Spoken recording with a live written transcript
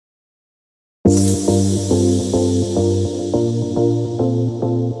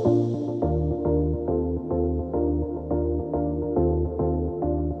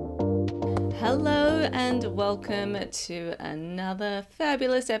welcome to another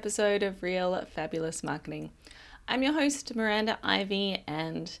fabulous episode of Real Fabulous Marketing. I'm your host, Miranda Ivy,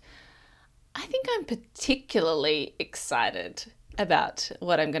 and I think I'm particularly excited about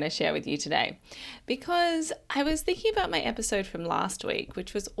what I'm going to share with you today because I was thinking about my episode from last week,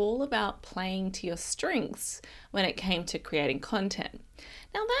 which was all about playing to your strengths when it came to creating content.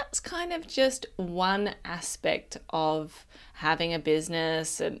 Now, that's kind of just one aspect of having a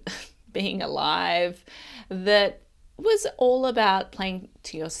business and being alive that was all about playing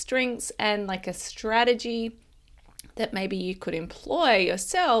to your strengths and like a strategy that maybe you could employ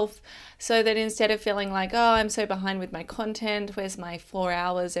yourself so that instead of feeling like, oh, I'm so behind with my content, where's my 4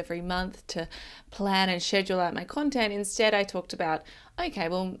 hours every month to plan and schedule out my content? Instead, I talked about, okay,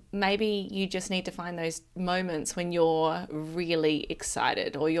 well, maybe you just need to find those moments when you're really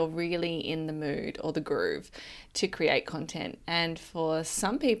excited or you're really in the mood or the groove to create content. And for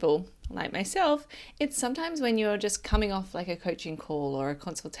some people, like myself, it's sometimes when you're just coming off like a coaching call or a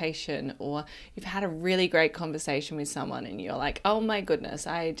consultation, or you've had a really great conversation with someone and you're like, oh my goodness,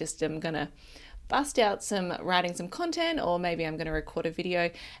 I just am going to bust out writing some content, or maybe I'm going to record a video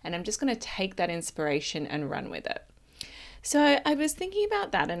and I'm just going to take that inspiration and run with it. So I was thinking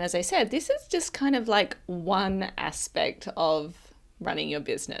about that. And as I said, this is just kind of like one aspect of running your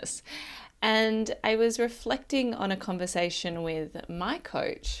business. And I was reflecting on a conversation with my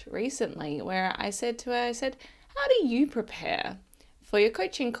coach recently where I said to her, how do you prepare for your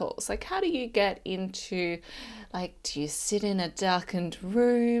coaching calls? Like, how do you get into, like, do you sit in a darkened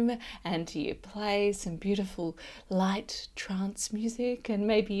room and do you play some beautiful light trance music and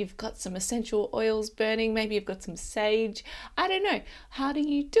maybe you've got some essential oils burning, maybe you've got some sage? I don't know. How do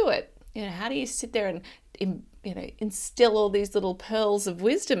you do it? How do you sit there and instill all these little pearls of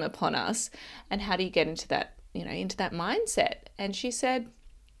wisdom upon us, and how do you get into that mindset? And she said,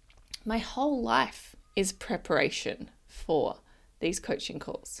 my whole life is preparation for these coaching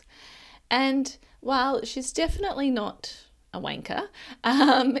calls. And while she's definitely not a wanker,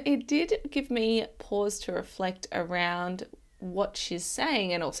 it did give me pause to reflect around what she's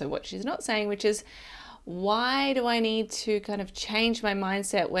saying and also what she's not saying, which is, why do I need to kind of change my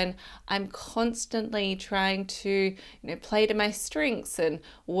mindset when I'm constantly trying to, play to my strengths and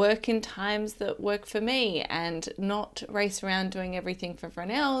work in times that work for me and not race around doing everything for everyone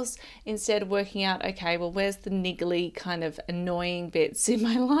else, instead working out, okay, well, where's the niggly kind of annoying bits in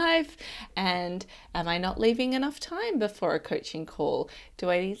my life? And am I not leaving enough time before a coaching call? Do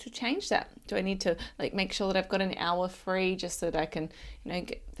I need to change that? Do I need to make sure that I've got an hour free just so that I can,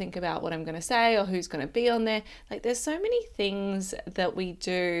 think about what I'm going to say or who's going to be on there? There's so many things that we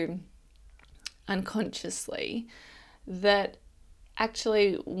do unconsciously that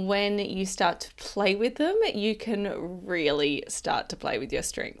actually, when you start to play with them, you can really start to play with your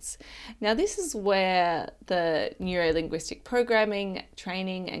strengths. Now, this is where the neuro-linguistic programming,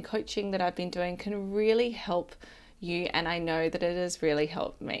 training and coaching that I've been doing can really help you, and I know that it has really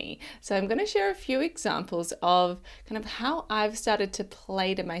helped me. So I'm going to share a few examples of kind of how I've started to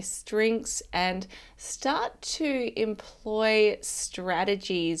play to my strengths and start to employ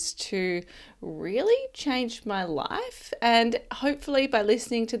strategies to really change my life. And hopefully by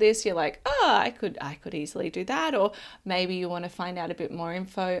listening to this, you're like, oh, I could easily do that. Or maybe you want to find out a bit more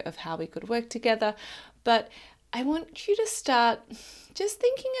info of how we could work together. But I want you to start just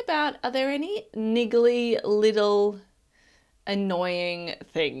thinking about, are there any niggly little annoying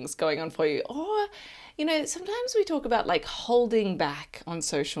things going on for you? Or, sometimes we talk about holding back on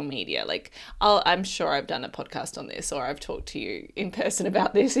social media. I'm sure I've done a podcast on this, or I've talked to you in person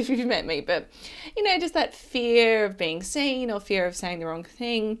about this if you've met me, but, just that fear of being seen or fear of saying the wrong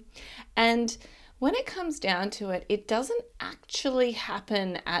thing. And when it comes down to it, it doesn't actually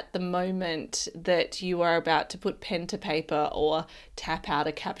happen at the moment that you are about to put pen to paper or tap out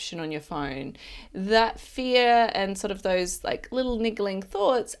a caption on your phone. That fear and sort of those little niggling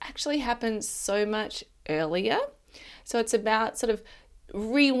thoughts actually happen so much earlier. So it's about sort of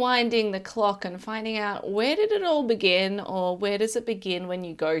rewinding the clock and finding out, where did it all begin, or where does it begin when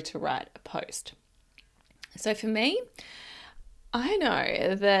you go to write a post? So for me, I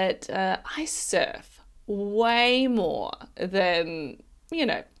know that I surf way more than,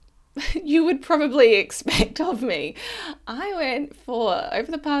 you would probably expect of me. Over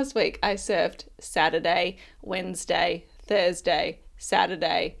the past week, I surfed Saturday, Wednesday, Thursday,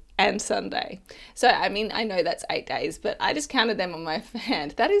 Saturday, and Sunday. So, I know that's 8 days, but I just counted them on my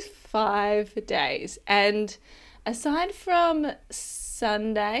hand. That is 5 days. And aside from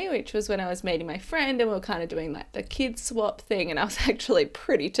Sunday, which was when I was meeting my friend and we were kind of doing the kids swap thing, and I was actually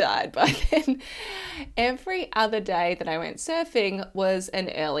pretty tired by then, every other day that I went surfing was an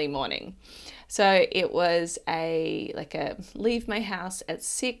early morning. So it was a leave my house at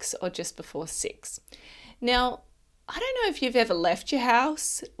 6 or just before 6. Now, I don't know if you've ever left your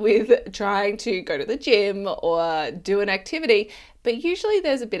house with trying to go to the gym or do an activity, but usually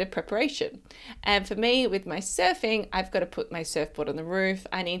there's a bit of preparation. And for me, with my surfing, I've got to put my surfboard on the roof.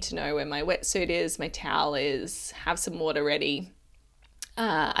 I need to know where my wetsuit is, my towel is, have some water ready.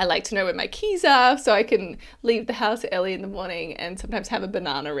 I like to know where my keys are so I can leave the house early in the morning, and sometimes have a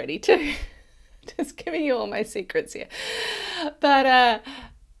banana ready too. Just giving you all my secrets here. But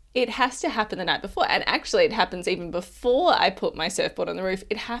it has to happen the night before. And actually it happens even before I put my surfboard on the roof.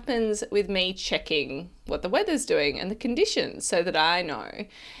 It happens with me checking what the weather's doing and the conditions so that I know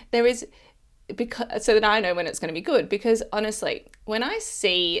so that I know when it's going to be good. Because honestly, when I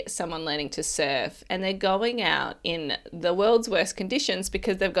see someone learning to surf and they're going out in the world's worst conditions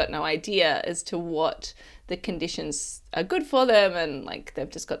because they've got no idea as to what the conditions are good for them, and like they've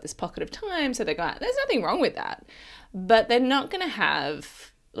just got this pocket of time, so they go out. There's nothing wrong with that. But they're not going to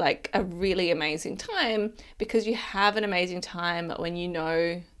have like a really amazing time, because you have an amazing time when you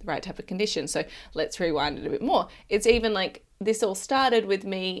know the right type of conditions. So let's rewind it a bit more. It's even like this all started with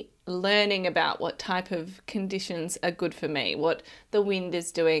me learning about what type of conditions are good for me, what the wind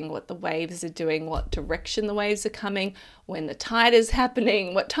is doing, what the waves are doing, what direction the waves are coming, when the tide is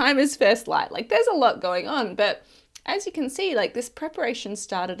happening, what time is first light. Like there's a lot going on, but as you can see, like this preparation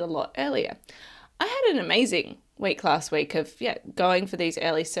started a lot earlier. I had an amazing week last week of going for these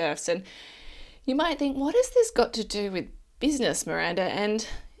early surfs, and you might think, what has this got to do with business, Miranda,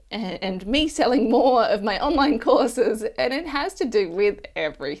 and me selling more of my online courses? And it has to do with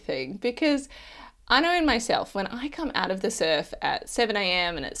everything, because I know in myself, when I come out of the surf at 7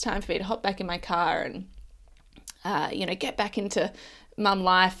 a.m. and it's time for me to hop back in my car and get back into mum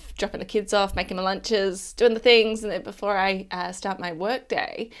life, dropping the kids off, making my lunches, doing the things, and then before I start my work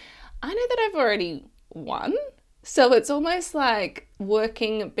day, I know that I've already won. So it's almost like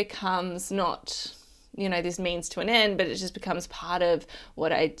working becomes not, this means to an end, but it just becomes part of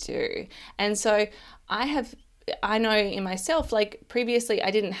what I do. And so I know in myself, like previously I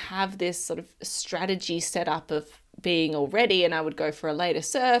didn't have this sort of strategy set up of being all ready, and I would go for a later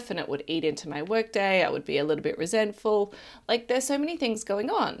surf and it would eat into my workday. I would be a little bit resentful. Like there's so many things going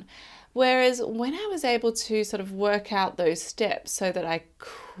on. Whereas when I was able to sort of work out those steps so that I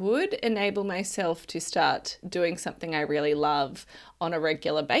could enable myself to start doing something I really love on a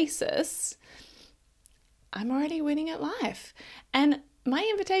regular basis, I'm already winning at life. And my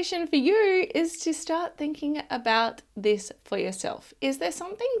invitation for you is to start thinking about this for yourself. Is there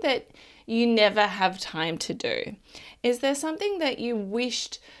something that you never have time to do? Is there something that you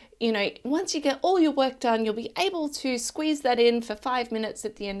wished, once you get all your work done, you'll be able to squeeze that in for 5 minutes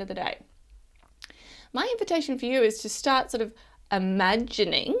at the end of the day? My invitation for you is to start sort of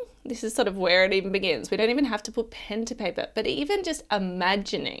imagining. This is sort of where it even begins. We don't even have to put pen to paper, but even just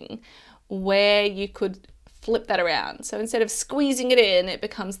imagining where you could flip that around. So instead of squeezing it in, it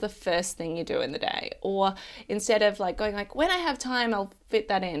becomes the first thing you do in the day. Or instead of like going like, when I have time, I'll fit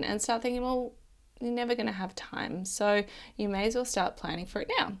that in, and start thinking, well, you're never going to have time. So you may as well start planning for it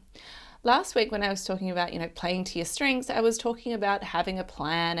now. Last week when I was talking about, playing to your strengths, I was talking about having a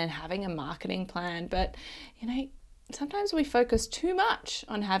plan and having a marketing plan. But, sometimes we focus too much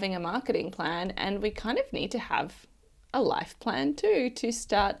on having a marketing plan, and we kind of need to have a life plan too, to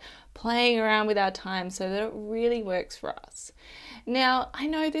start playing around with our time so that it really works for us. Now, I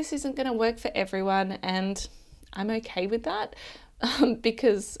know this isn't going to work for everyone, and I'm okay with that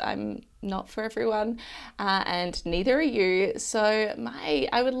because I'm not for everyone, and neither are you. So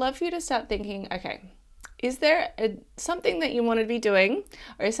I would love for you to start thinking, okay, is there something that you want to be doing,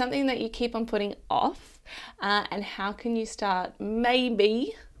 or something that you keep on putting off, and how can you start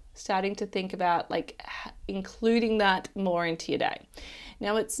maybe starting to think about like including that more into your day?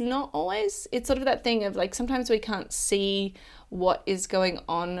 Now, it's not always, it's sort of that thing of like, sometimes we can't see what is going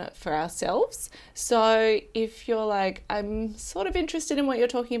on for ourselves. So if you're like, I'm sort of interested in what you're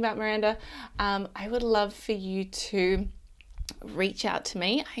talking about, Miranda, I would love for you to reach out to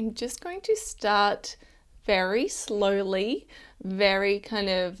me. I'm just going to start very slowly, very kind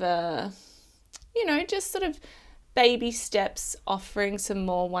of, just sort of baby steps, offering some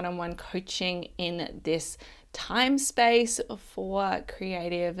more one-on-one coaching in this time space for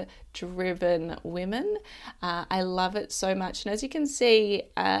creative driven women. I love it so much. And as you can see,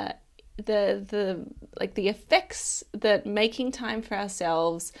 the effects that making time for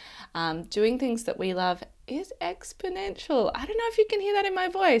ourselves, doing things that we love, is exponential. I don't know if you can hear that in my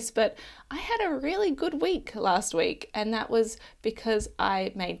voice, but I had a really good week last week, and that was because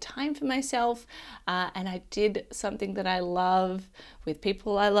I made time for myself and I did something that I love with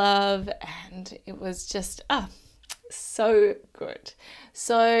people I love, and it was just so good.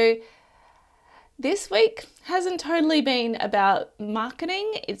 So this week hasn't totally been about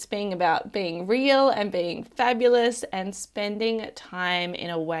marketing. It's been about being real and being fabulous and spending time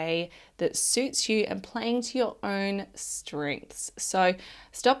in a way that suits you and playing to your own strengths. So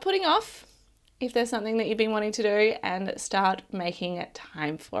stop putting off if there's something that you've been wanting to do and start making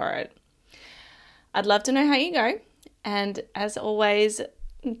time for it. I'd love to know how you go. And as always,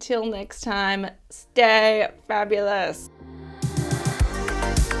 until next time, stay fabulous.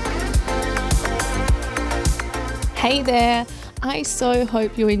 Hey there! I so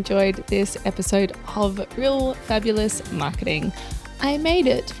hope you enjoyed this episode of Real Fabulous Marketing. I made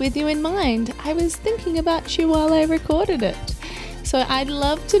it with you in mind. I was thinking about you while I recorded it. So I'd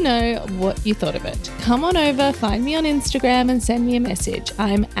love to know what you thought of it. Come on over, find me on Instagram and send me a message.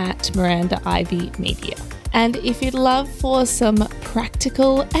 I'm at Miranda Ivy Media. And if you'd love for some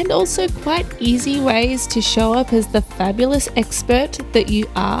practical and also quite easy ways to show up as the fabulous expert that you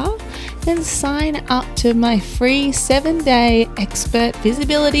are, then sign up to my free 7-day expert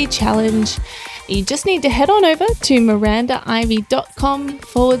visibility challenge. You just need to head on over to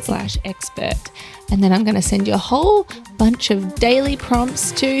mirandaivy.com/expert. And then I'm going to send you a whole bunch of daily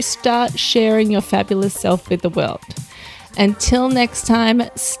prompts to start sharing your fabulous self with the world. Until next time,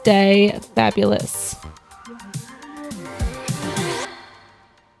 stay fabulous.